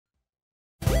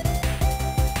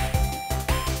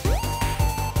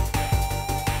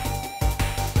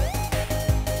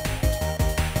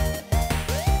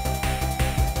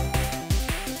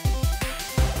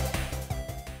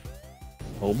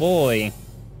Oh boy.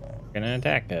 They're gonna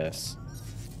attack us.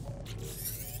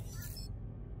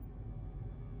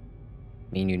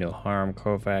 Mean you no harm.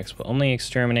 Kovacs will only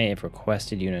exterminate if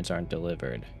requested units aren't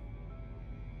delivered.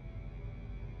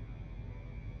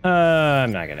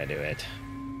 I'm not gonna do it.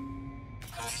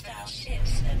 Hostile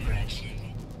ships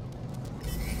approaching.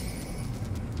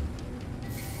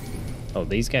 Oh,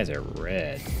 these guys are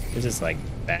red. This is like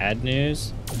bad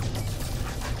news.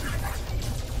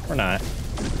 Or not.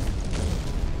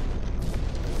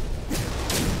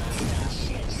 Hostile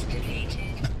ships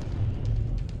defeated.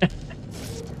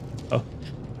 Oh.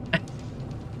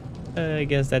 I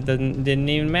guess that didn't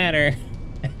even matter.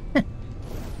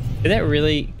 Did that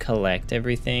really collect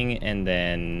everything and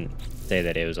then say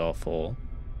that it was all full?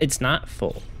 It's not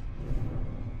full.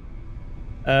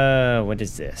 What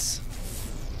is this?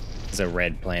 It's a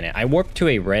red planet. I warped to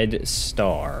a red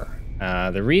star.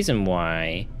 The reason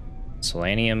why...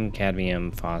 Selenium,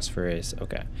 cadmium, phosphorus.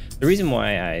 Okay. The reason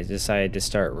why I decided to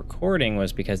start recording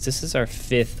was because this is our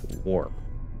 5th warp.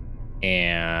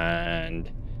 And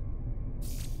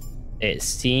it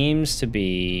seems to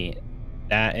be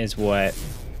that is what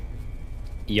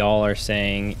y'all are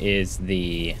saying is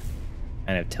the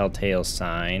kind of telltale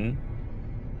sign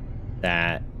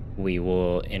that we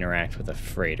will interact with a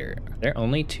freighter. Are there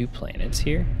only 2 planets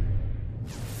here?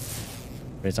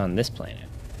 But it's on this planet.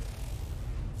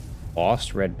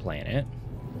 Lost red planet.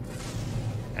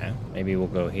 Okay, maybe we'll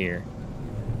go here.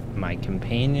 My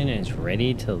companion is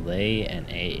ready to lay an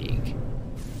egg.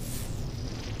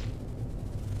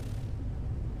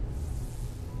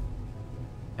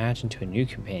 Hatch into a new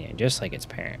companion, just like its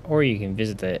parent. Or you can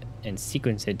visit it and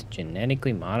sequence it to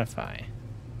genetically modify.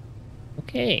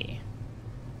 Okay.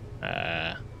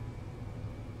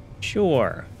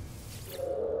 Sure.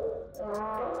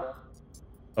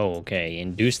 Oh, okay.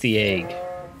 Induce the egg.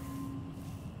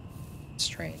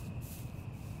 Strange.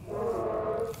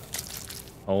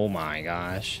 Oh my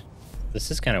gosh.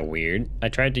 This is kind of weird. I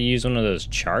tried to use one of those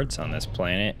charts on this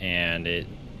planet and it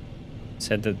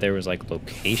said that there was like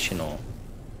locational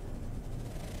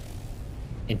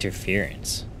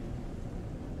interference.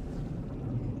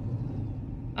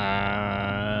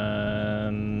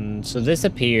 So this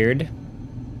appeared.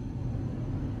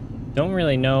 Don't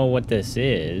really know what this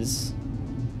is.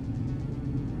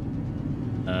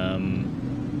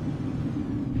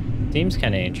 Seems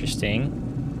kind of interesting.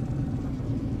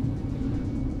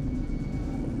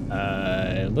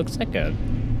 It looks like a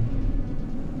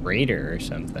raider or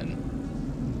something.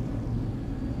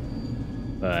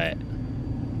 But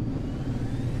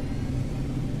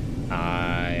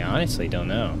I honestly don't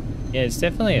know. Yeah, it's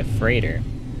definitely a freighter.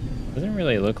 Doesn't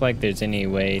really look like there's any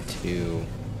way to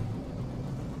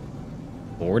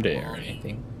board it or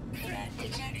anything.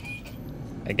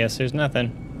 I guess there's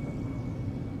nothing.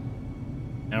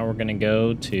 Now we're gonna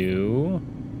go to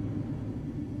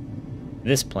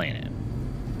this planet.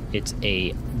 It's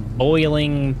a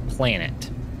boiling planet.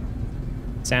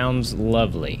 Sounds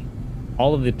lovely.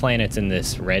 All of the planets in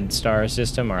this red star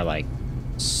system are like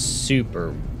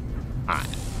super hot.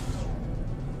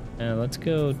 Let's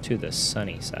go to the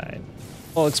sunny side.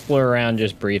 I'll explore around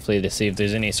just briefly to see if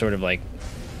there's any sort of like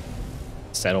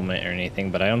settlement or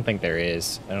anything, but I don't think there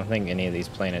is. I don't think any of these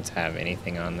planets have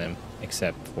anything on them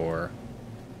except for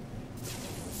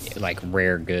like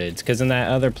rare goods. Because in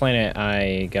that other planet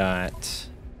I got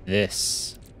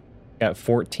this. Got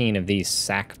 14 of these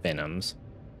sac venoms.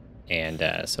 And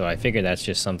so I figure that's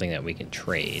just something that we can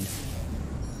trade.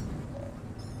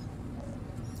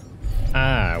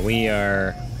 Ah, we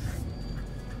are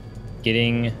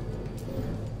getting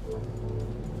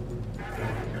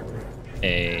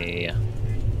a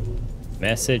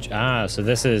message. Ah, so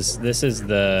this is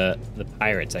the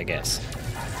pirates, I guess.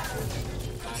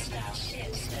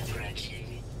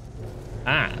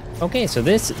 Ah, okay, so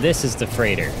this is the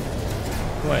freighter.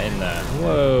 What in the...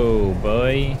 Whoa,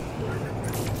 boy.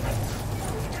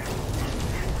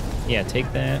 Yeah,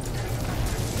 take that.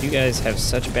 You guys have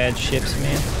such bad ships,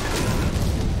 man.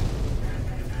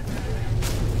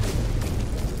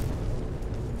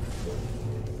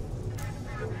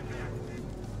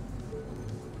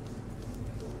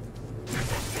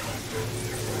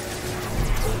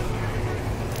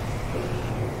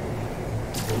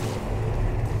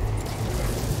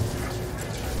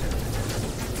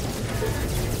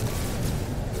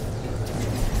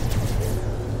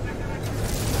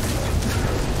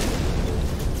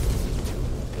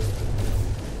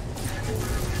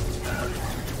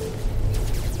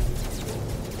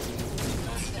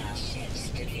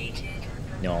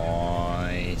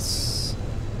 Nice.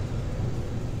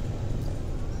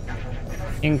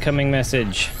 Incoming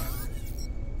message.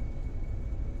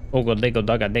 Ogo dego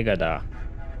daga dega da.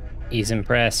 He's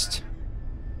impressed.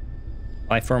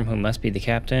 Lifeform, who must be the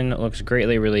captain, looks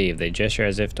greatly relieved. They gesture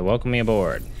as if to welcome me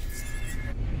aboard.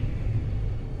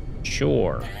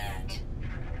 Sure. Alert.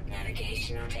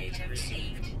 Navigational data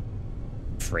received.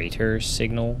 Freighter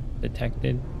signal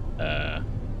detected.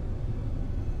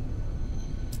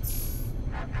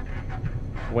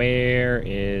 Where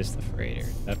is the freighter?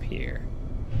 Up here.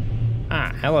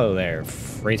 Ah, hello there,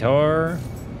 freighter.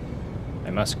 I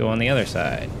must go on the other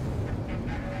side.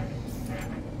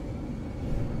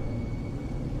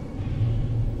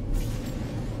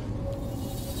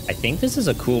 I think this is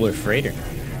a cooler freighter.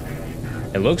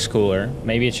 It looks cooler.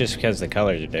 Maybe it's just because the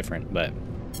colors are different, but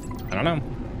I don't know.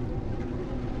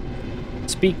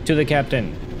 Speak to the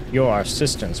captain. Your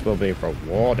assistance will be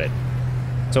rewarded.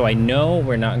 So I know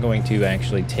we're not going to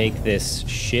actually take this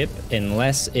ship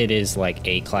unless it is like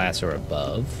A class or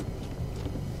above,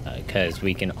 because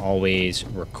we can always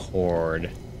record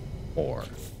more.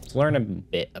 Let's learn a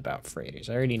bit about freighters.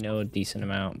 I already know a decent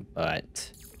amount,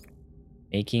 but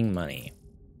making money.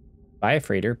 Buy a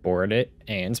freighter, board it,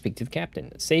 and speak to the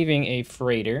captain. Saving a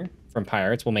freighter from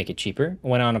pirates will make it cheaper.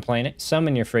 When on a planet,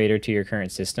 summon your freighter to your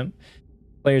current system.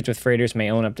 Players with freighters may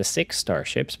own up to 6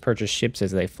 starships. Purchase ships as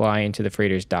they fly into the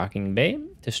freighter's docking bay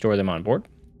to store them on board.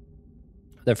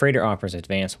 The freighter offers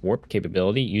advanced warp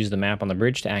capability. Use the map on the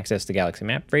bridge to access the galaxy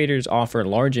map. Freighters offer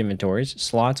large inventories.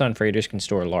 Slots on freighters can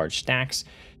store larger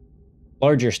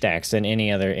stacks than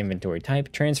any other inventory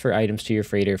type. Transfer items to your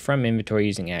freighter from inventory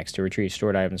using X to retrieve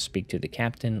stored items. Speak to the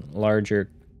captain. Larger,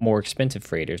 more expensive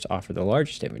freighters offer the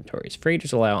largest inventories.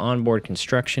 Freighters allow onboard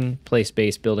construction. Place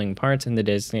base building parts in the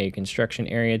designated construction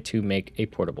area to make a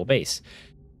portable base.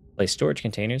 Place storage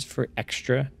containers for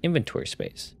extra inventory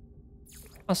space.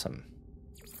 Awesome.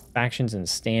 Factions and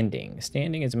standing.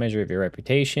 Standing is a measure of your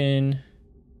reputation.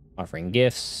 Offering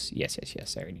gifts. Yes. I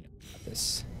already know about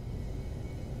this.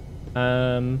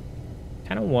 Kind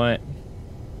of want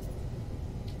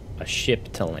a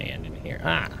ship to land in here.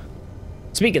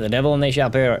 Speak of the devil, and they shall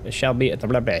be at the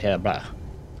blah, blah, blah.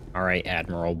 All right,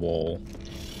 Admiral Wool.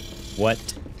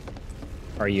 What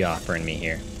are you offering me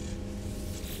here?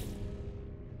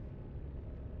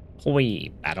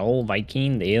 Hoi, battle,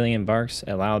 Viking. The alien barks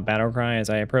a loud battle cry as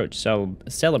I approach, so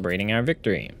celebrating our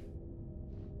victory.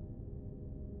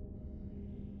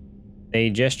 They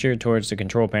gesture towards the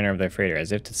control panel of their freighter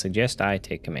as if to suggest I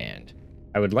take command.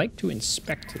 I would like to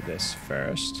inspect this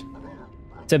first.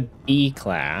 It's a B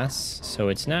class, so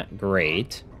it's not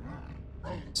great.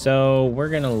 So we're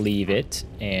gonna leave it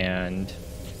and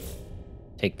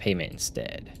take payment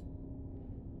instead.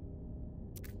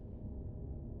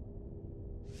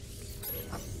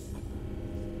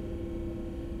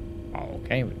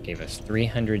 Okay, it gave us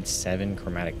 307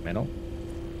 chromatic metal.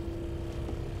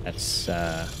 That's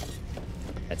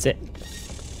it.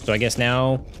 So I guess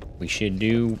now we should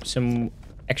do some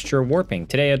extra warping.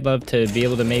 Today I'd love to be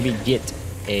able to maybe get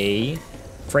a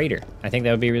freighter. I think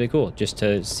that would be really cool, just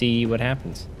to see what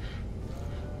happens.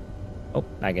 Oh,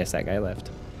 I guess that guy left.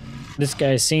 This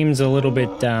guy seems a little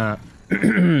bit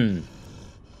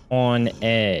on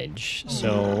edge,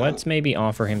 so let's maybe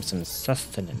offer him some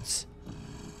sustenance.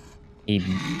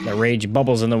 The rage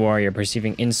bubbles in the warrior,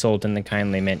 perceiving insult in the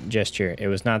kindly meant gesture. It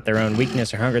was not their own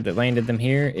weakness or hunger that landed them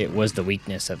here, it was the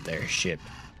weakness of their ship.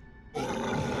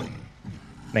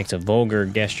 Makes a vulgar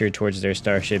gesture towards their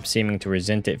starship, seeming to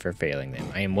resent it for failing them.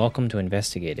 I am welcome to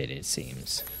investigate it, it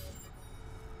seems.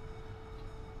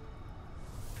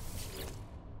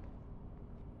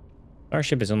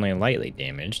 Starship is only lightly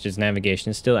damaged. Its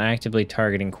navigation is still actively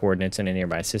targeting coordinates in a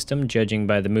nearby system. Judging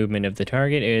by the movement of the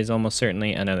target, it is almost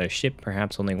certainly another ship,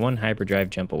 perhaps only one hyperdrive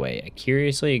jump away.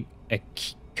 A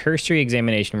cursory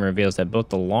examination reveals that both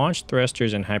the launch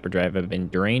thrusters and hyperdrive have been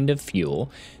drained of fuel.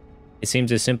 It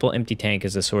seems a simple empty tank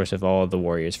is the source of all of the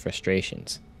warrior's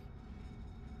frustrations.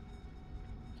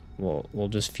 We'll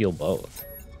just fuel both.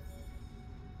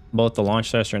 Both the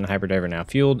launch thruster and the hyperdrive are now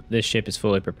fueled. This ship is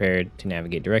fully prepared to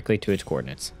navigate directly to its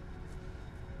coordinates.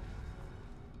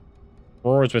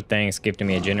 Roars with thanks give to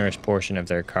me a generous portion of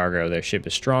their cargo. Their ship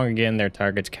is strong again. Their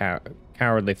target's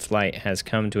cowardly flight has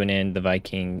come to an end. The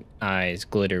Viking eyes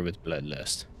glitter with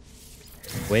bloodlust.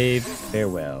 Wave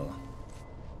farewell.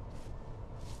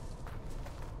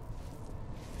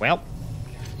 Well,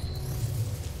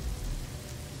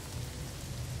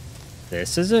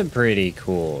 this is a pretty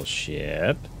cool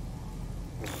ship.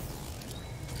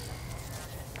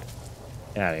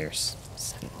 Get out of here,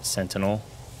 Sentinel.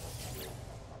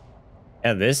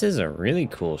 Yeah, this is a really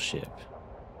cool ship.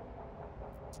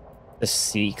 The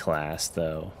C class,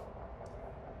 though.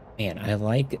 Man, I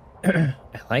like I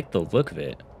like the look of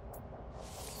it.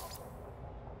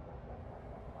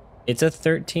 It's a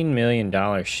 $13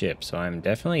 million ship, so I'm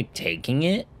definitely taking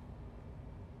it.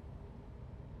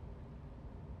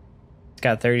 It's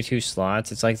got 32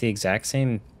 slots. It's like the exact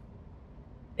same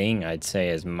thing, I'd say,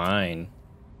 as mine.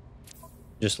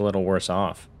 Just a little worse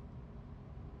off.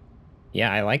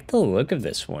 Yeah, I like the look of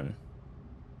this one.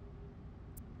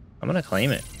 I'm gonna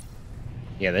claim it.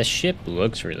 Yeah, this ship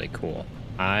looks really cool.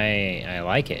 I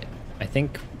like it. I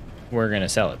think we're gonna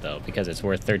sell it though, because it's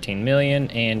worth 13 million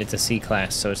and it's a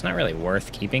C-class, so it's not really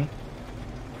worth keeping.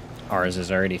 Ours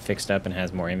is already fixed up and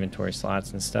has more inventory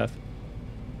slots and stuff.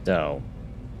 So,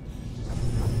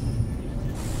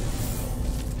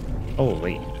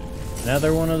 holy,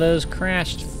 another one of those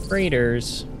crashed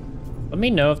freighters. Let me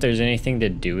know if there's anything to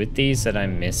do with these that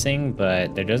I'm missing,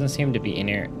 but there doesn't seem to be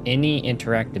any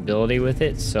interactability with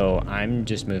it, so I'm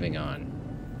just moving on.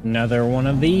 Another one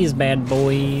of these bad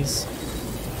boys.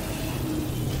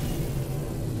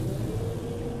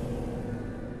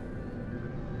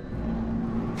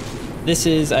 This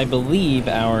is, I believe,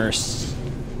 our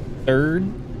third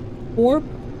warp?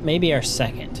 Maybe our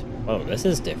second. Whoa, this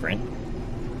is different.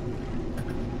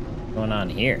 What's going on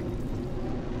here?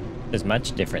 Is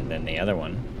much different than the other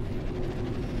one.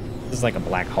 This is like a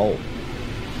black hole.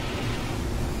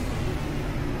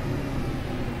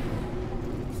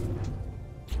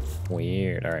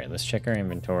 Weird. All right, let's check our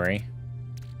inventory.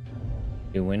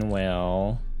 Doing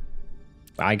well.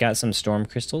 I got some storm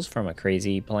crystals from a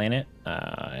crazy planet.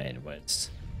 It was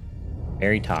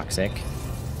very toxic.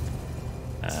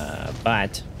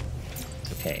 But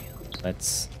okay,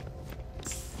 let's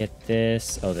get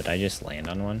this. Oh, did I just land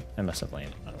on one? I must have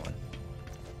landed on one.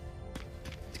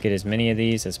 Let's get as many of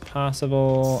these as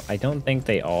possible. I don't think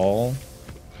they all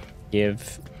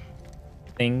give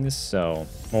things, so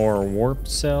more warp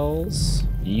cells.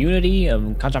 Unity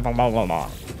of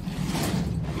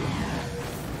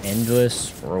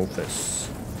Endless Rufus.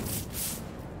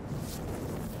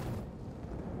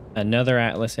 Another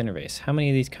Atlas interface. How many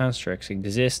of these constructs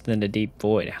exist in the deep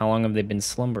void? How long have they been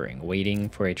slumbering, waiting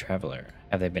for a traveler?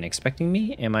 Have they been expecting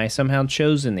me? Am I somehow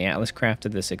chosen the Atlas craft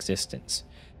of this existence?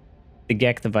 The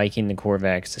Gek, the Viking, the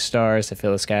Korvax, the stars, the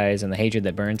Philiskies, and the hatred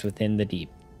that burns within the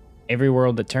deep. Every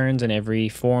world that turns and every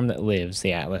form that lives,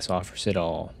 the Atlas offers it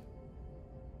all.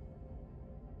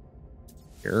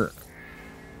 Sure.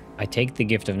 I take the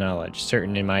gift of knowledge,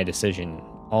 certain in my decision.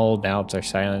 All doubts are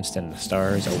silenced and the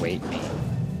stars await me.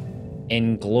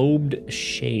 Englobed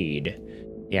Shade.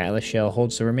 The Atlas shell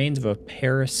holds the remains of a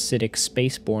parasitic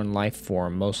spaceborne life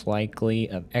form, most likely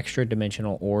of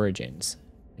extra-dimensional origins.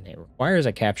 And it requires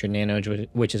a captured nanoid,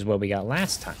 which is what we got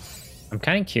last time. I'm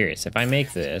kind of curious. If I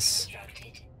make this,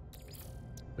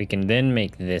 we can then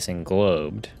make this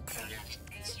englobed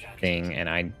thing, and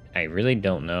I really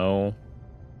don't know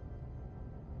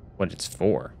what it's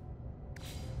for.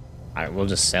 I will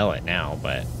just sell it now,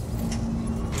 but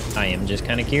I am just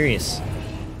kind of curious.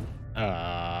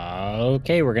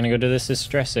 Okay, we're gonna go to this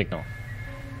distress signal.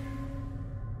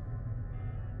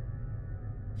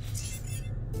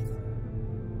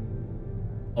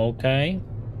 Okay.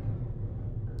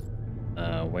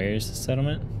 Where's the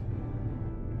settlement?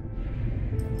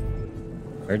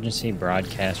 Emergency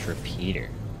broadcast repeater.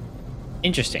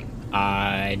 Interesting.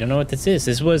 I don't know what this is.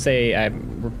 This was I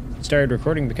started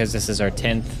recording because this is our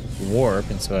 10th warp,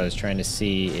 and so I was trying to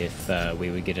see if we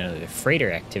would get another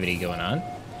freighter activity going on.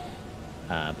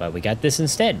 But we got this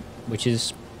instead, which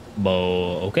is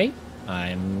okay.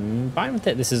 I'm fine with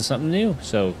it. This is something new,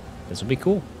 so this will be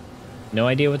cool. No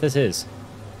idea what this is.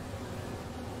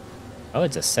 Oh,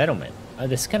 it's a settlement. Oh,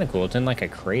 this is kind of cool. It's in like a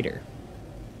crater.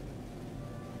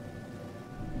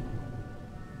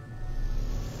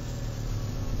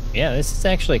 Yeah, this is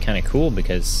actually kind of cool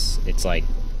because it's like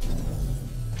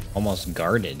almost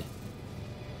guarded.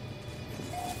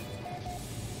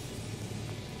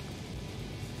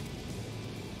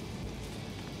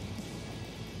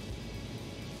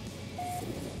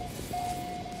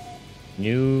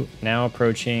 Now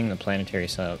approaching the planetary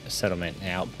settlement.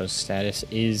 Outpost status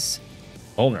is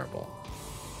vulnerable.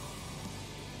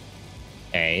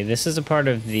 Okay, this is a part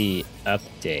of the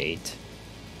update.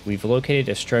 We've located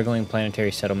a struggling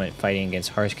planetary settlement fighting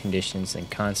against harsh conditions and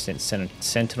constant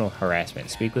sentinel harassment.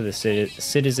 Speak with the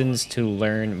citizens to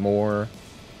learn more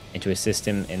and to assist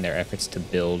them in their efforts to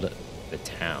build the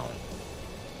town.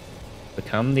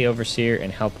 Become the overseer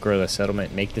and help grow the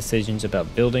settlement. Make decisions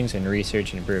about buildings and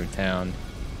research and improve the town.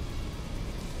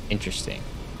 Interesting.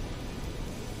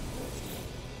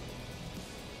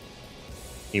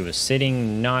 He was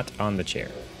sitting not on the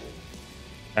chair.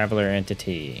 Traveler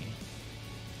entity.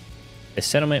 The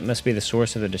settlement must be the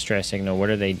source of the distress signal. What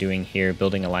are they doing here?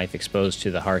 Building a life exposed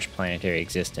to the harsh planetary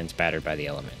existence battered by the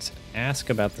elements. Ask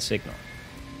about the signal.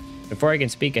 Before I can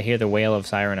speak, I hear the wail of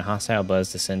siren. A hostile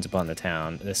buzz descends upon the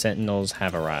town. The sentinels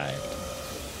have arrived.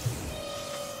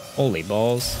 Holy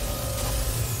balls.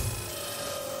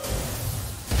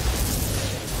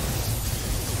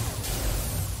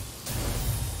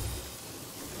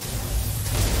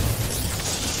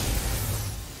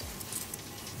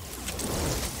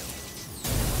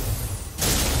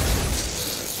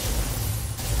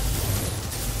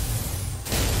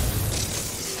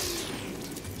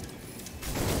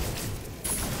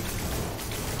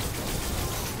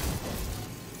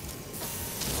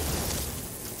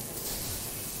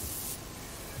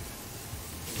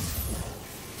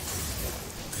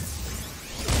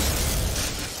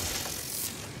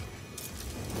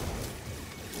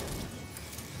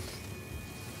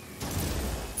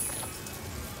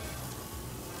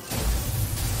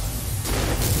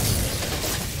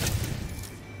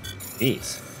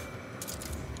 Jeez.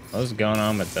 What's going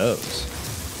on with those?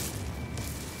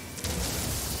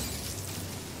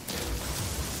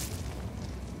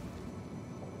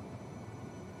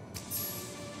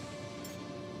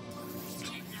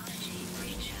 Technology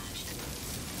recharged.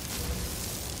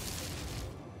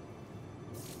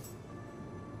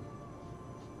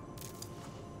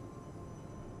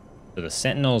 So the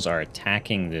sentinels are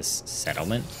attacking this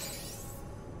settlement?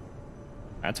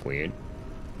 That's weird.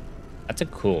 That's a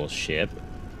cool ship.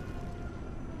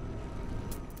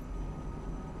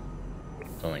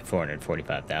 It's only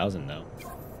 445,000 though.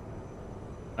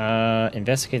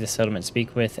 Investigate the settlement.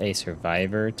 Speak with a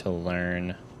survivor to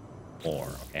learn more.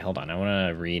 Okay, hold on. I want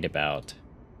to read about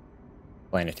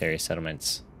planetary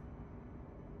settlements.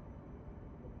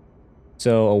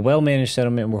 So, a well-managed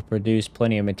settlement will produce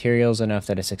plenty of materials, enough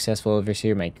that a successful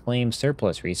overseer may claim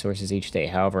surplus resources each day.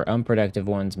 However, unproductive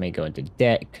ones may go into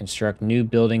debt, construct new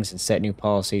buildings, and set new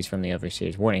policies from the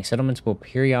overseer's warning. Settlements will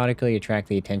periodically attract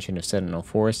the attention of Sentinel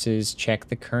forces. Check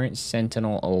the current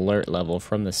Sentinel alert level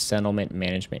from the settlement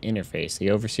management interface.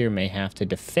 The overseer may have to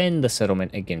defend the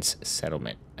settlement against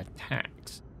settlement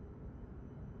attacks.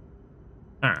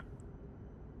 Huh.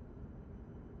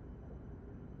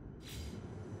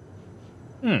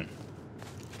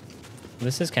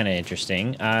 This is kind of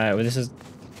interesting. This is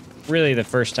really the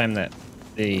first time that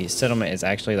the settlement is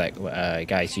actually like,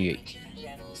 guys, you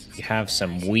have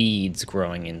some weeds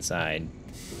growing inside.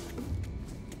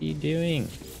 What are you doing?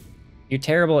 You're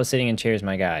terrible at sitting in chairs,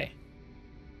 my guy.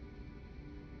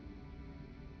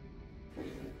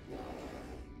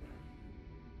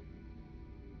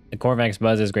 The Korvax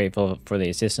Buzz is grateful for the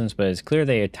assistance, but it's clear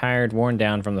they are tired, worn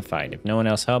down from the fight. If no one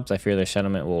else helps, I fear their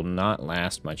settlement will not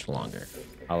last much longer.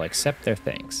 I'll accept their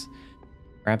thanks.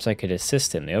 Perhaps I could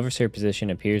assist him. The Overseer position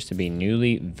appears to be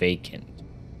newly vacant.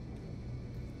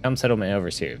 Become Settlement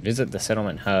Overseer. Visit the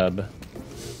Settlement Hub.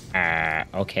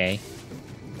 Okay.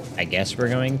 I guess we're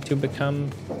going to become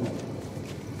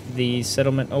the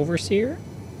Settlement Overseer?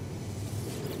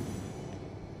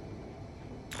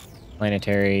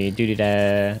 Planetary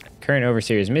doo-doo-da. Current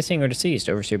overseer is missing or deceased.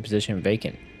 Overseer position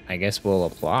vacant. I guess we'll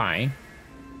apply.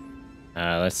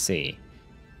 Let's see.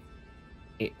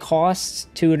 It costs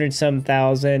 200-some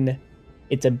thousand.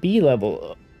 It's a B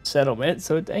level settlement,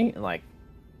 so it ain't like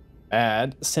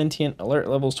bad. Sentient alert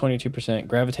levels 22%.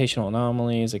 Gravitational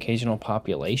anomalies. Occasional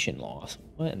population loss.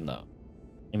 What in the?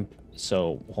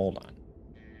 So hold on.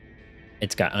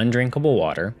 It's got undrinkable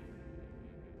water.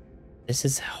 This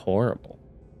is horrible.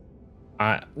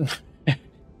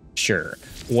 Sure,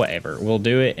 whatever. We'll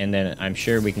do it, and then I'm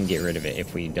sure we can get rid of it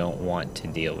if we don't want to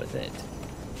deal with it.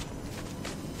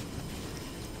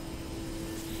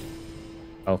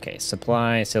 Okay,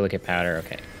 supply silicate powder.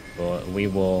 Okay, well, we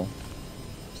will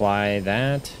apply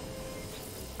that.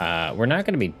 We're not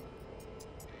going to be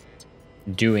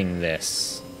doing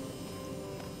this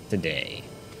today,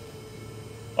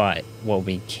 but what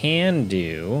we can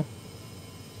do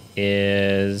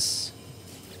is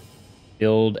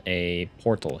build a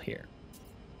portal here,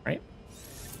 right?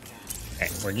 Okay,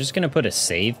 we're just gonna put a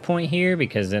save point here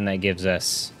because then that gives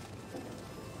us,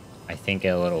 I think,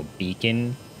 a little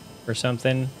beacon or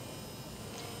something.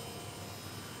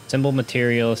 Symbol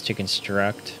materials to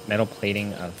construct metal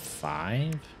plating of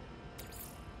 5.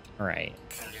 All right,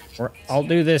 I'll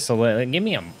do this a little. Give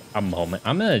me a moment.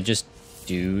 I'm gonna just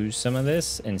do some of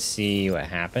this and see what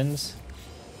happens,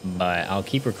 but I'll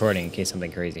keep recording in case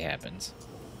something crazy happens.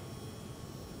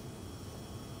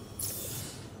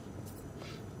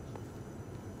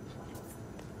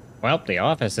 Well, the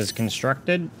office is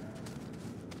constructed.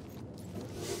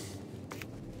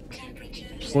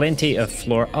 Plenty of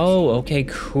floor. Oh, okay,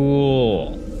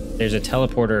 cool. There's a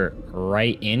teleporter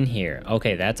right in here.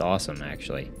 Okay, that's awesome,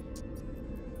 actually.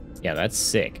 Yeah, that's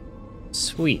sick.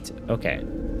 Sweet. Okay.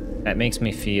 That makes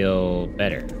me feel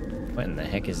better. What in the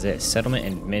heck is this? Settlement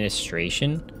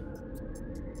administration?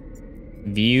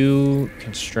 View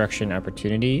construction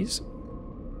opportunities.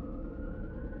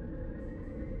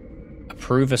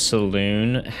 Approve a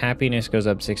saloon. Happiness goes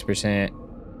up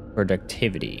 6%.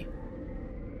 Productivity.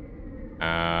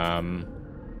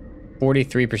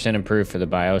 43% improved for the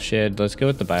bioshed. Let's go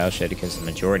with the bioshed because the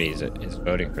majority is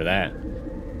voting for that.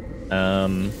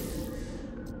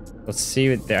 Let's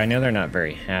see what I know they're not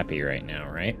very happy right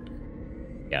now, right?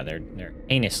 Yeah, they're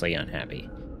heinously unhappy.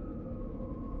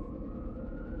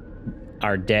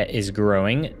 Our debt is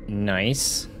growing.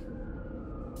 Nice.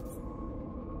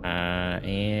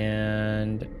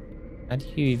 And how do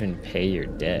you even pay your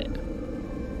debt?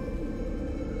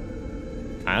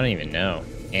 I don't even know.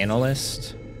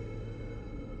 Analyst?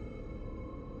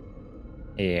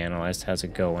 Hey, analyst, how's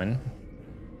it going?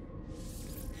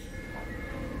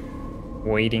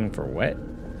 Waiting for what?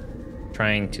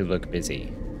 Trying to look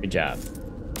busy. Good job.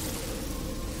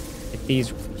 Get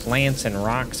these plants and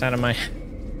rocks out of my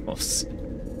house.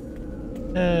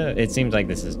 It seems like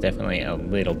this is definitely a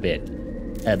little bit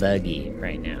buggy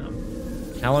right now.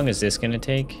 How long is this gonna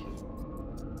take?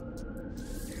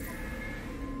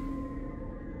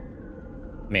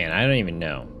 Man, I don't even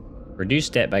know. Reduce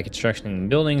debt by constructing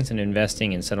buildings and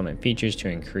investing in settlement features to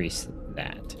increase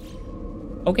that.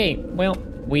 Okay, well,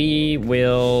 we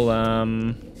will,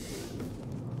 I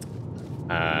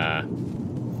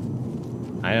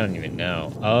don't even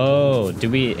know. Oh, do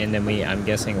we, and then I'm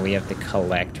guessing we have to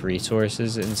collect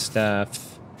resources and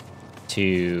stuff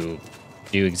to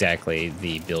do exactly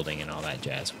the building and all that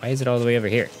jazz. Why is it all the way over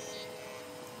here?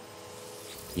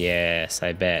 Yes,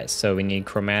 I bet. So we need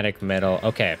chromatic metal.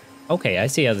 Okay. Okay, I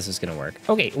see how this is going to work.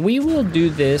 Okay, we will do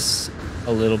this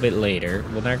a little bit later.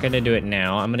 We're not going to do it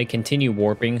now. I'm going to continue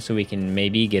warping so we can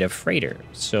maybe get a freighter.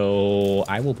 So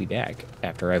I will be back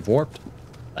after I've warped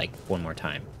like one more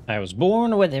time. I was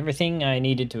born with everything I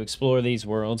needed to explore these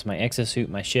worlds. My exosuit,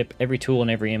 my ship, every tool and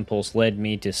every impulse led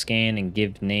me to scan and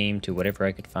give name to whatever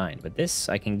I could find. But this,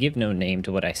 I can give no name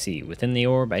to what I see. Within the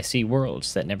orb, I see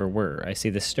worlds that never were. I see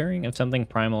the stirring of something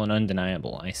primal and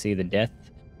undeniable. I see the death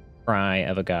cry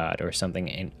of a god or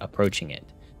something approaching it.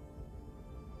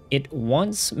 It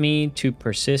wants me to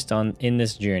persist in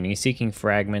this journey, seeking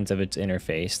fragments of its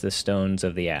interface, the stones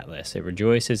of the Atlas. It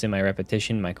rejoices in my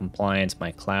repetition, my compliance,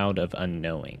 my cloud of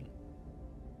unknowing.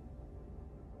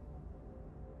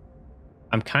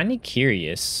 I'm kind of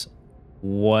curious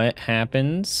what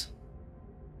happens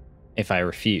if I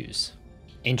refuse.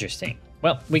 Interesting.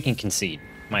 Well, we can concede.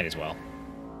 Might as well.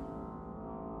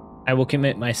 I will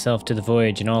commit myself to the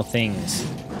voyage in all things.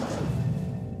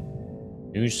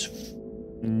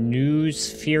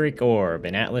 Noospheric orb,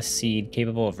 an Atlas seed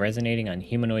capable of resonating on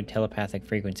humanoid telepathic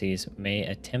frequencies, may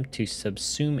attempt to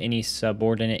subsume any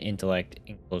subordinate intellect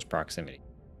in close proximity.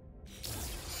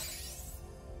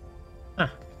 Huh.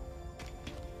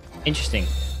 Interesting.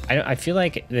 I feel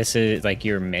like this is like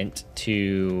you're meant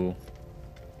to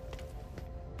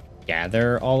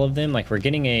gather all of them. Like we're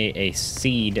getting a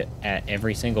seed at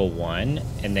every single one,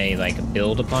 and they like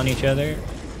build upon each other.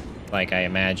 Like I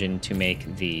imagine to make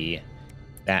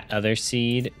that other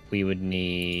seed, we would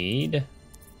need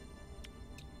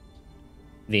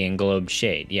the englobed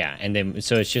shade. Yeah, and then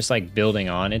so it's just like building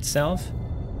on itself.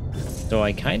 So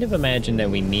I kind of imagine that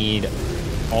we need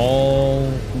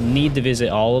to visit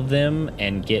all of them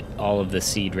and get all of the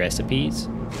seed recipes.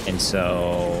 And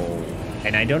so,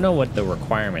 and I don't know what the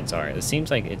requirements are. It seems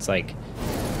like it's like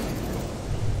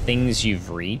things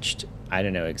you've reached. I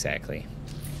don't know exactly.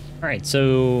 All right,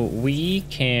 so we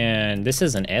can, this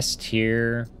is an S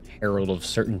tier Herald of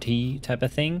Certainty type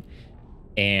of thing.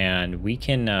 And we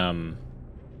can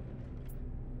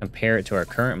compare it to our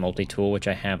current multi-tool, which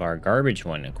I have our garbage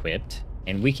one equipped,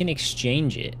 and we can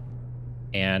exchange it.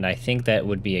 And I think that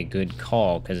would be a good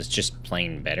call because it's just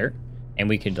plain better. And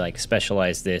we could like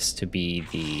specialize this to be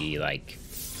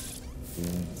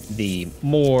the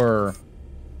more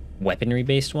weaponry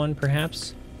based one,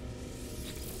 perhaps.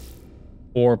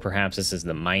 Or perhaps this is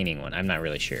the mining one. I'm not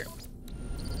really sure.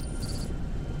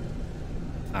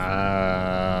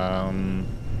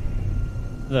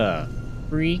 The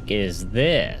freak is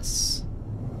this?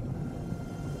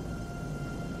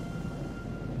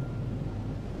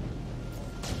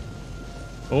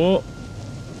 Oh.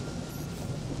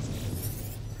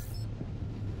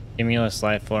 Stimulus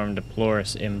life form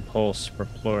Deploris impulse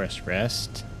Reploris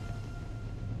rest.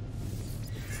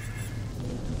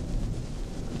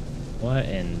 What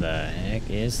in the heck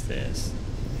is this?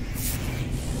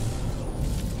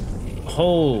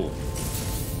 Oh!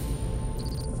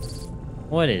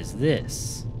 What is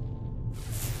this?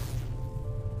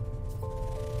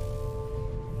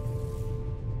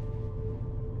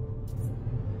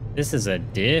 This is a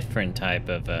different type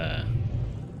of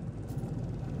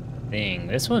thing.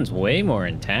 This one's way more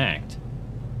intact.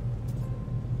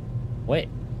 What?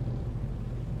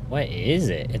 What is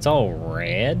it? It's all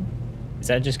red? Is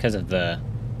that just because of the...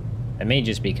 That may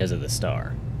just be because of the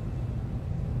star.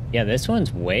 Yeah, this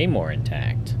one's way more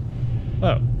intact.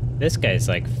 Whoa, this guy's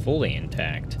like fully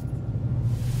intact.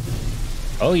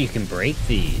 Oh, you can break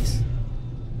these.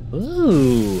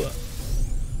 Ooh.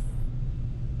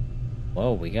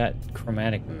 Whoa, we got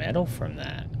chromatic metal from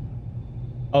that.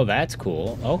 Oh, that's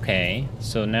cool. Okay,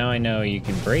 so now I know you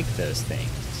can break those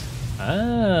things.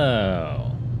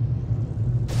 Oh.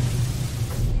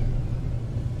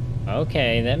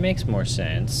 Okay, that makes more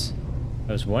sense.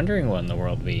 I was wondering what in the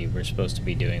world we were supposed to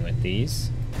be doing with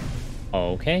these.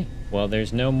 Okay, well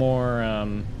there's no more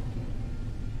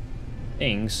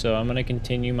things, so I'm gonna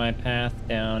continue my path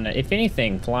down. If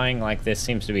anything, flying like this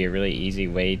seems to be a really easy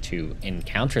way to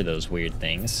encounter those weird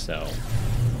things, so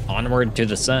onward to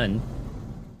the sun.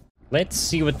 Let's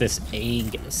see what this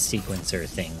egg sequencer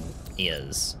thing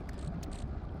is.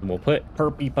 We'll put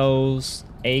Perpipo's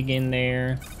egg in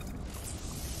there.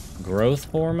 Growth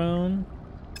hormone.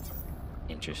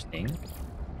 Interesting.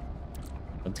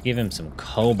 Let's give him some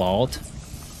cobalt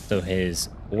so his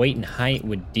weight and height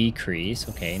would decrease.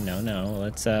 Okay, no.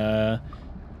 Let's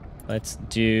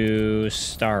do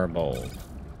Starbolt.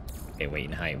 Okay, weight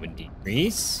and height would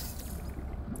decrease.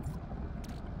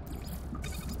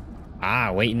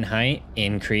 Ah, weight and height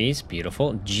increase.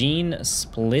 Beautiful. Gene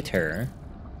splitter.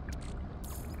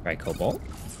 Try cobalt.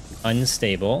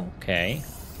 Unstable. Okay.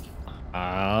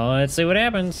 Let's see what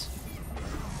happens.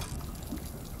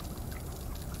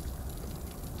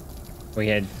 We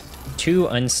had 2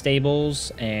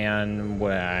 unstables and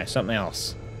something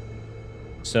else.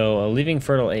 So, a living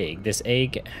fertile egg. This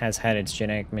egg has had its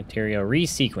genetic material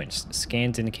resequenced.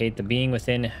 Scans indicate the being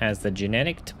within has the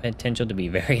genetic potential to be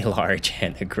very large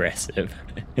and aggressive.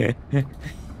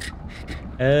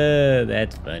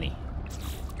 That's funny.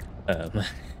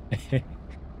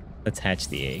 Let's hatch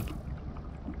the egg.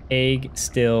 Egg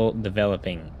still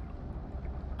developing.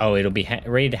 Oh, it'll be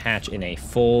ready to hatch in a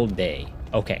full day.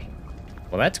 Okay.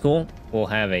 Well, that's cool. We'll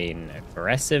have an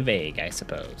aggressive egg, I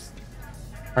suppose.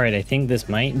 All right, I think this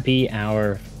might be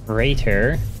our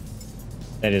freighter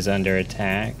that is under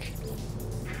attack.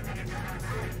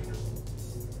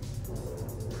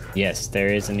 Yes, there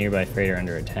is a nearby freighter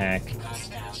under attack.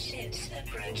 Hostile ships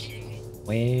approaching.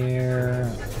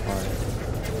 Where are...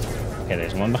 Okay,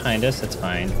 there's one behind us. That's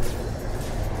fine.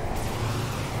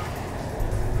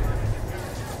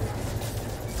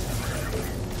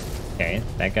 Okay,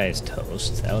 that guy is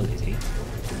toast. That was easy.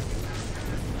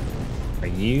 Are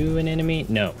you an enemy?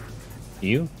 No.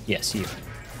 You? Yes, you.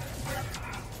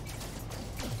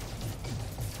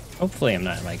 Hopefully I'm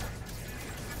not, like,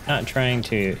 not trying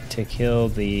to kill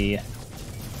the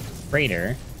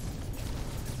freighter.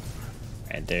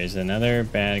 Alright, there's another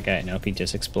bad guy. Nope, he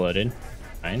just exploded.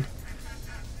 Fine.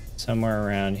 Somewhere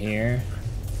around here.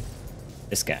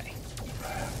 This guy.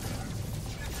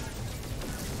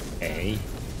 Okay.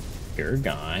 You're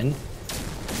gone.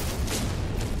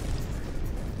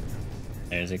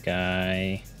 There's a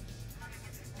guy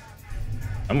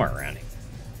somewhere around here.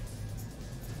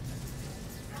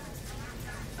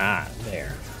 Ah,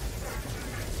 there.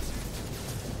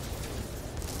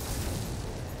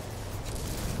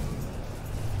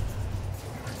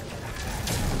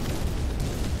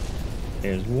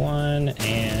 There's one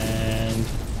and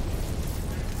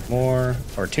more,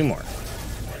 or 2 more.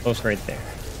 Both right there.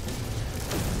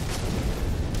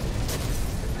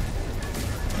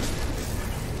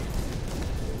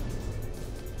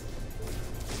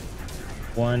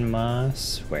 One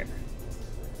moss, where?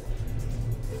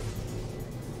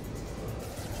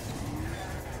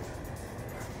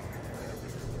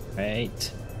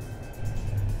 Right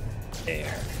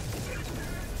there.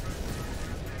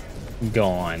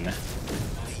 Gone.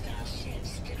 Hostile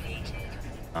ships defeated.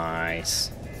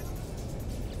 Nice.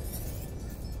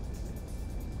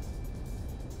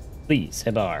 Please,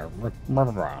 Hebar.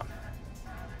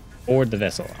 Board the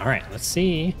vessel. Alright, let's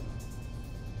see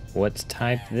what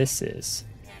type this is.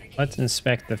 Let's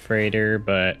inspect the freighter,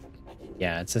 but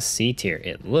yeah, it's a C tier.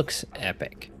 It looks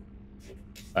epic,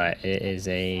 but it is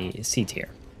a C tier.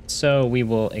 So we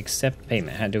will accept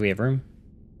payment. How do we have room?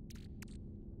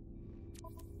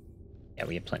 Yeah,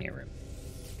 we have plenty of room.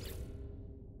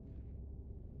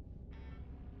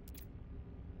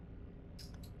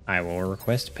 I will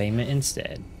request payment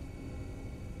instead.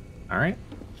 Alright,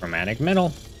 chromatic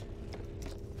metal.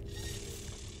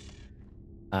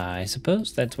 I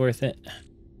suppose that's worth it.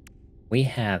 We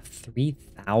have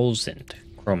 3,000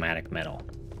 chromatic metal.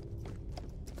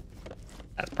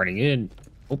 That's pretty good.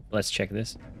 Oh, let's check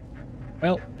this.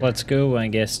 Well, let's go, I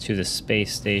guess, to the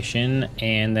space station,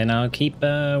 and then I'll keep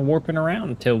warping around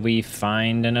until we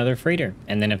find another freighter.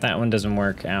 And then if that one doesn't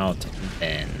work out,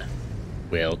 then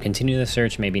we'll continue the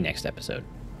search maybe next episode.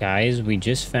 Guys, we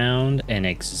just found an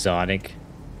exotic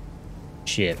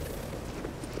ship.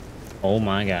 Oh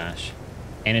my gosh.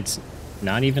 And it's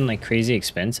not even like crazy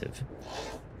expensive.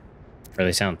 Or at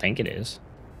least I don't think it is.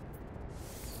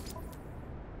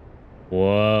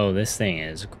 Whoa, this thing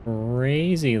is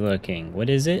crazy looking. What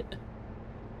is it?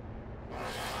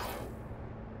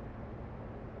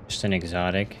 Just an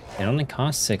exotic. It only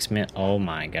costs 6 mint. Oh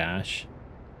my gosh.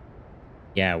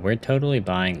 Yeah, we're totally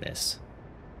buying this.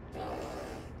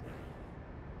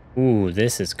 Ooh,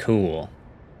 this is cool.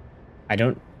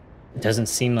 It doesn't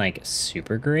seem like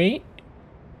super great.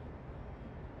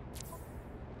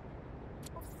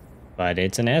 But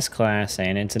it's an S-Class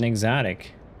and it's an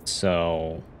exotic.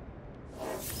 So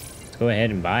let's go ahead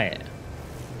and buy it.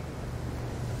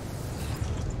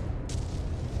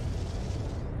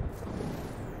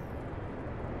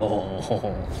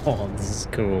 Oh, this is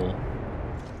cool.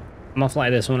 I'm gonna fly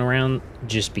this one around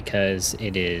just because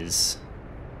it is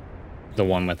the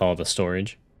one with all the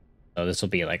storage. So this will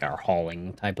be like our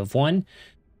hauling type of one.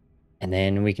 And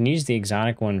then we can use the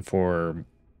exotic one for,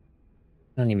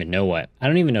 I don't even know what. I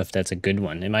don't even know if that's a good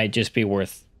one. It might just be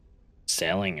worth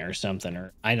selling or something,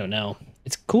 or I don't know.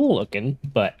 It's cool looking,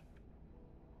 but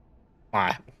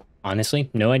honestly,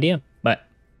 no idea. But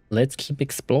let's keep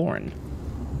exploring.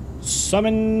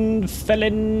 Summon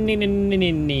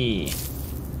Felini.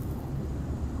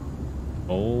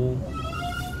 Oh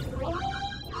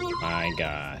my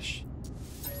gosh.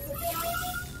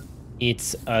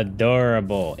 It's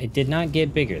adorable. It did not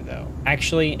get bigger though.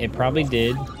 Actually, it probably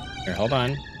did. Here, hold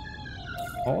on.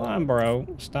 Hold on, bro.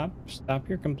 Stop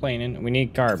your complaining. We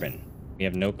need carbon. We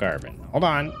have no carbon. Hold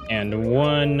on. And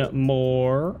one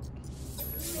more.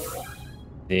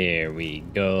 There we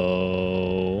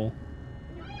go.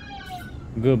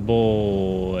 Good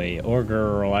boy. Or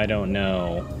girl, I don't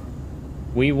know.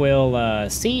 We will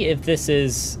see if this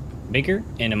is bigger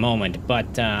in a moment,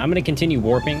 but I'm going to continue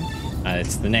warping.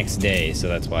 It's the next day, so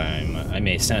that's why I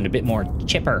may sound a bit more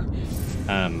chipper.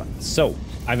 So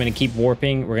I'm going to keep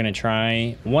warping. We're going to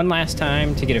try one last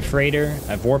time to get a freighter.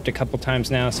 I've warped a couple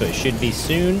times now, so it should be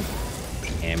soon.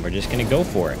 And we're just going to go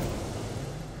for it.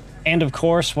 And of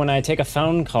course, when I take a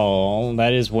phone call,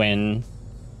 that is when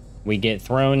we get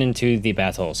thrown into the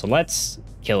battle. So let's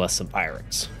kill us some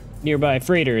pirates. Nearby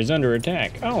freighter is under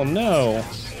attack. Oh no.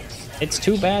 It's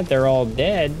too bad they're all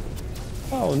dead.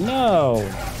 Oh no.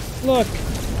 Look,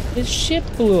 his ship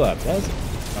blew up. That was,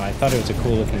 oh, I thought it was a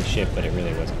cool looking ship, but it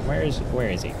really wasn't. Where is he?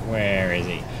 Where is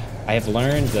he? I have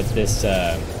learned that this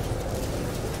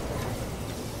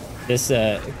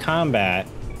combat,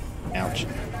 ouch.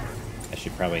 I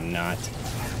should probably not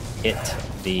hit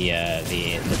the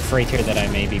freighter that I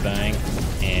may be buying.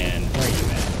 And where are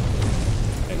you at?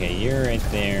 Okay, you're right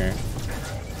there.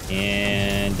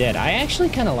 And dead. I actually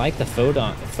kind of like the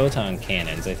photon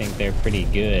cannons. I think they're pretty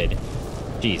good.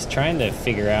 Geez, trying to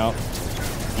figure out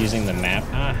using the map.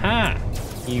 Aha!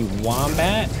 You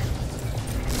wombat.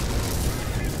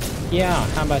 Yeah,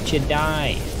 how about you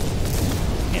die?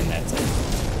 And that's it,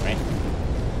 right?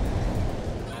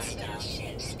 Hostile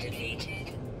ships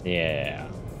defeated. Yeah,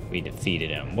 we defeated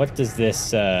him. What does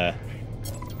this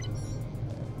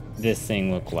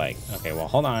thing look like? Okay, well,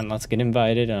 hold on. Let's get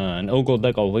invited on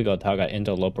Ogoldego Wigo Taga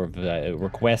Interloper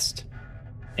request,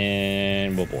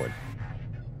 and we'll board.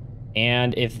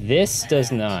 And if this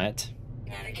does not,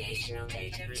 Navigational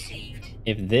data received.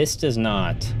 if this does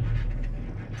not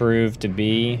prove to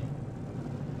be,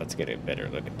 let's get a better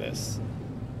look at this,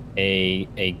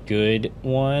 a good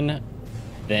one,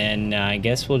 then I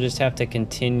guess we'll just have to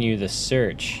continue the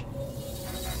search.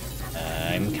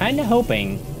 I'm kind of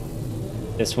hoping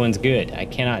this one's good. I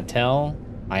cannot tell.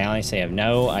 I honestly have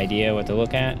no idea what to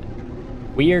look at.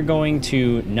 We are going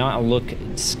to not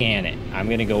scan it. I'm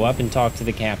going to go up and talk to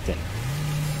the captain.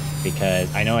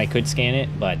 Because I know I could scan it,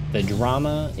 but the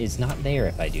drama is not there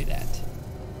if I do that.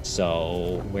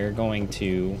 So we're going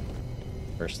to,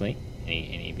 firstly,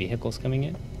 any vehicles coming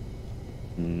in?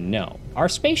 No. Are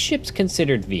spaceships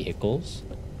considered vehicles?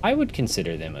 I would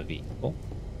consider them a vehicle.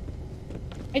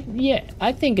 Yeah,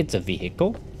 I think it's a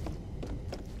vehicle.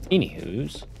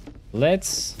 Anywho's,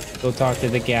 let's go talk to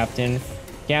the captain.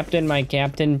 Captain, my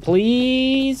captain,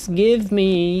 please give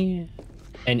me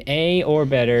an A or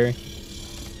better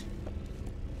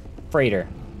freighter.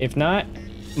 If not,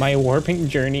 my warping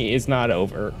journey is not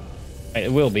over.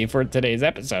 It will be for today's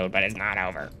episode, but it's not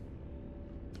over.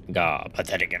 Gah,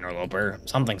 pathetic interloper.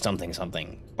 Something, something,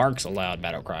 something. Barks a loud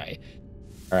battle cry.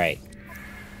 All right.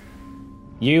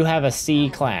 You have a C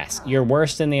class. You're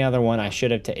worse than the other one. I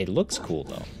should have. It looks cool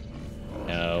though.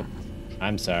 No,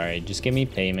 I'm sorry. Just give me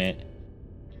payment.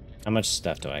 How much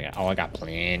stuff do I got? Oh, I got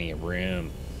plenty of room.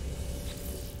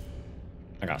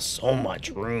 I got so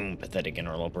much room. Pathetic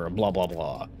interloper. Blah blah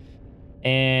blah.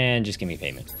 And just give me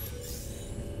payment.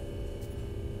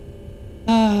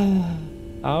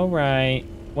 All right.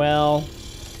 Well,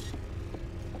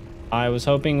 I was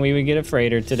hoping we would get a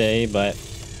freighter today, but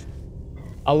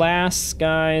alas,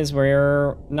 guys,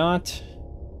 we're not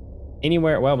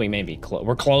anywhere. Well, we may be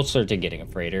we're closer to getting a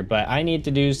freighter, but I need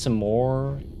to do some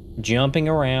more jumping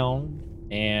around.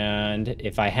 And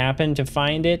if I happen to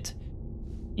find it,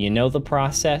 you know the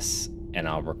process, and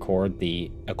I'll record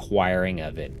the acquiring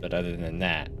of it. But other than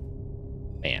that,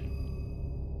 man,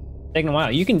 taking a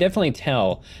while. You can definitely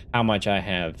tell how much I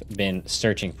have been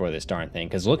searching for this darn thing,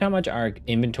 because look how much our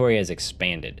inventory has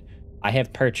expanded. I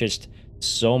have purchased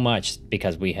so much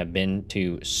because we have been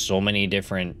to so many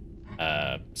different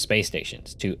space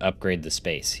stations to upgrade the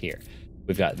space here.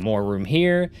 We've got more room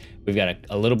here. We've got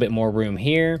a little bit more room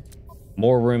here.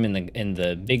 More room in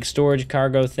the big storage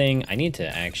cargo thing. I need to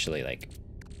actually like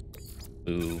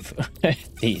move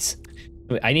these.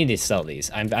 I need to sell these.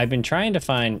 I've been trying to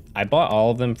find. I bought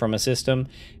all of them from a system,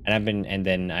 and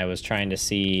then I was trying to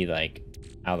see like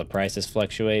how the prices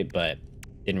fluctuate, but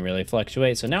didn't really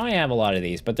fluctuate. So now I have a lot of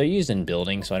these, but they're used in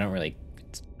buildings, so I don't really.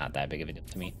 It's not that big of a deal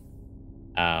to me.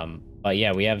 But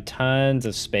yeah, we have tons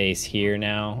of space here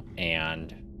now,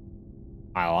 and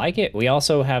I like it. We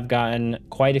also have gotten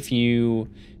quite a few.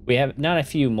 We have not a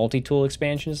few multi-tool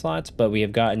expansion slots, but we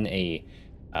have gotten a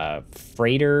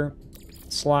freighter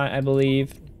slot, I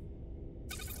believe,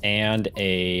 and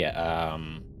a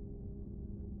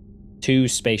two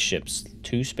spaceship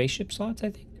slots, I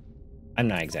think. I'm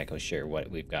not exactly sure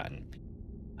what we've gotten,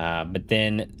 but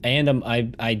then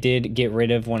I did get rid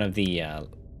of one of the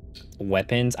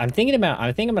weapons. I'm thinking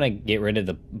I'm gonna get rid of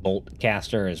the bolt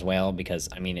caster as well, because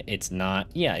I mean it's not.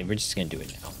 Yeah, we're just gonna do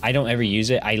it now. I don't ever use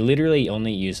it. I literally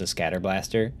only use the scatter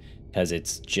blaster because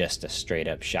it's just a straight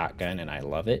up shotgun and I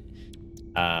love it.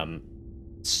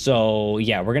 So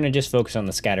yeah, we're gonna just focus on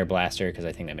the scatter blaster because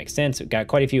I think that makes sense. We've got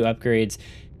quite a few upgrades,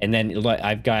 and then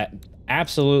I've got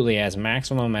absolutely as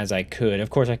maximum as I could. Of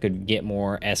course, I could get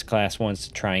more S-class ones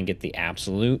to try and get the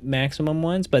absolute maximum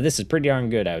ones, but this is pretty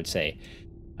darn good, I would say.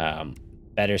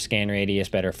 Better scan radius,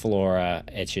 better flora.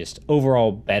 It's just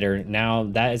overall better. Now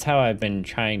that is how I've been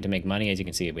trying to make money. As you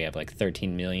can see, we have like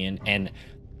 13 million, and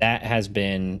that's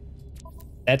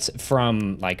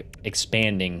from like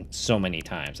expanding so many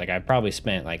times. Like I've probably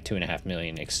spent like 2.5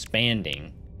 million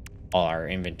expanding all our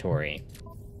inventory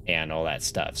and all that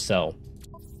stuff. So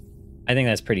I think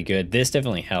that's pretty good. This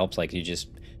definitely helps. Like you just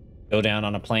go down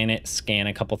on a planet, scan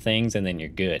a couple things, and then you're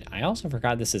good. I also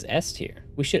forgot this is S tier.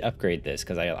 We should upgrade this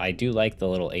because I do like the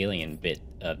little alien bit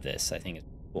of this. I think it's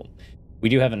cool. We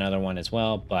do have another one as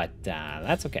well, but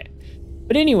that's okay.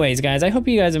 But anyways, guys, I hope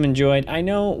you guys have enjoyed. I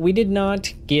know we did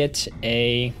not get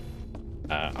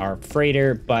our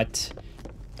freighter, but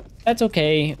that's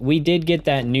okay. We did get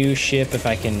that new ship. If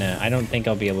I can, I don't think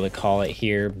I'll be able to call it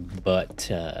here, but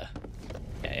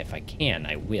if I can,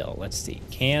 I will. Let's see.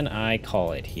 Can I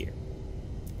call it here?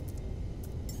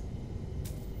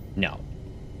 No.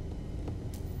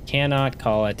 Cannot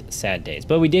call it Sad Days.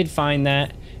 But we did find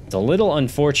that. It's a little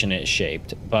unfortunate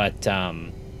shaped, but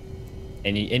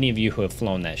any of you who have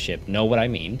flown that ship know what I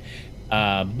mean.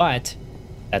 But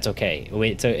that's okay.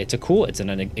 It's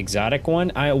an exotic one.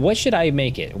 What should I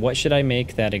make it? What should I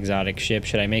make that exotic ship?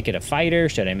 Should I make it a fighter?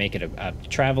 Should I make it a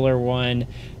traveler one?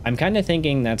 I'm kind of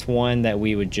thinking that's one that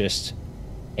we would just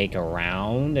take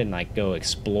around and like go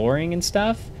exploring and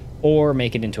stuff, or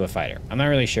make it into a fighter. I'm not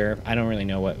really sure. I don't really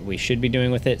know what we should be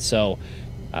doing with it. So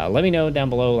let me know down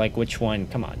below, like which one.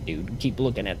 Come on, dude. Keep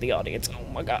looking at the audience. Oh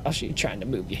my gosh, you're trying to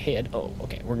move your head. Oh,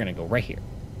 okay. We're going to go right here.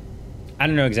 I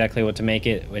don't know exactly what to make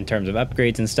it in terms of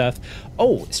upgrades and stuff.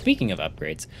 Oh, speaking of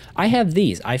upgrades, I have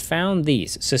these. I found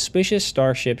these. Suspicious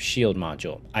Starship Shield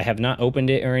Module. I have not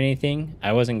opened it or anything.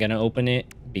 I wasn't going to open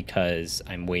it because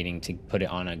I'm waiting to put it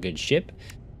on a good ship.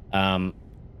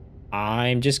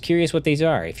 I'm just curious what these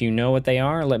are. If you know what they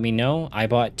are, let me know. I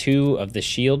bought 2 of the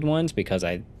shield ones because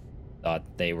I thought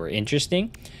they were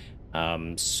interesting.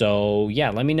 So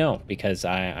yeah, let me know, because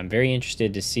I'm very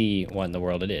interested to see what in the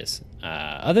world it is.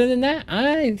 Other than that,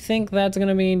 I think that's going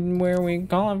to be where we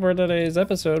call it for today's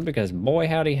episode, because boy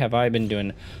howdy have I been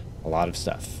doing a lot of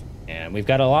stuff. And we've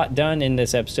got a lot done in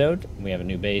this episode. We have a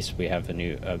new base, we have a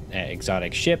new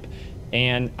exotic ship,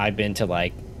 and I've been to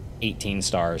like 18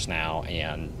 stars now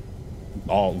and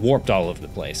all warped all over the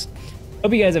place.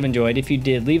 Hope you guys have enjoyed. If you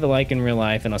did, leave a like in real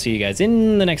life, and I'll see you guys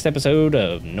in the next episode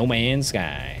of No Man's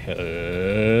Sky.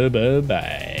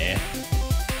 Bye-bye.